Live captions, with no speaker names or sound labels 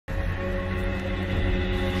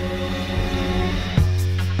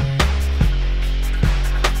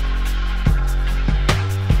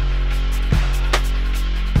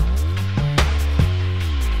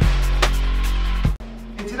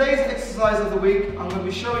week, I'm going to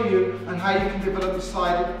be showing you on how you can develop your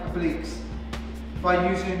side obliques by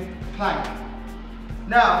using plank.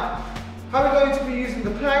 Now, how we're going to be using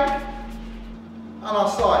the plank on our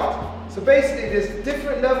side. So basically there's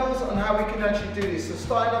different levels on how we can actually do this. So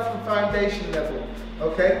starting off from foundation level,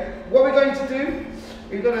 okay? What we're going to do,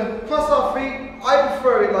 we're going to cross our feet. I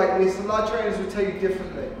prefer it like this. A lot of trainers will tell you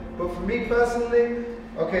differently. But for me personally,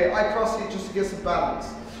 okay, I cross it just to get some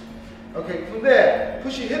balance. Okay, from there,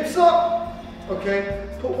 push your hips up, okay?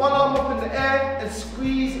 Put one arm up in the air and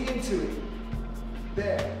squeeze into it.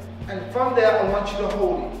 There. And from there, I want you to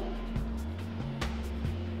hold it.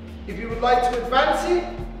 If you would like to advance it,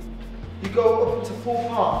 you go up into full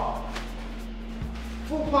palm.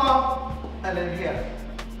 Full palm, and then here.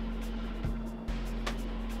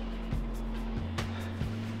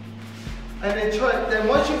 And then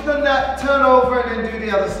once you've done that, turn over and then do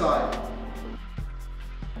the other side.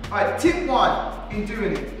 Alright, tip 1 in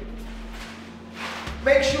doing it.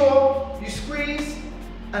 Make sure you squeeze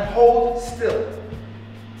and hold still.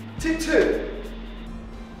 Tip 2.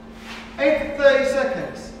 Aim for 30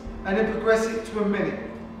 seconds and then progress it to a minute.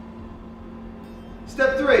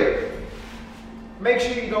 Step 3. Make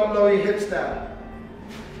sure you don't lower your hips down.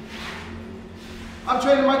 I'm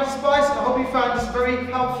trainer Mikey Spice. I hope you found this very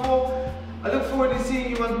helpful. I look forward to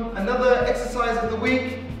seeing you on another exercise of the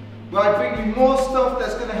week where I bring you more stuff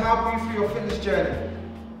that's going to help you through your fitness journey.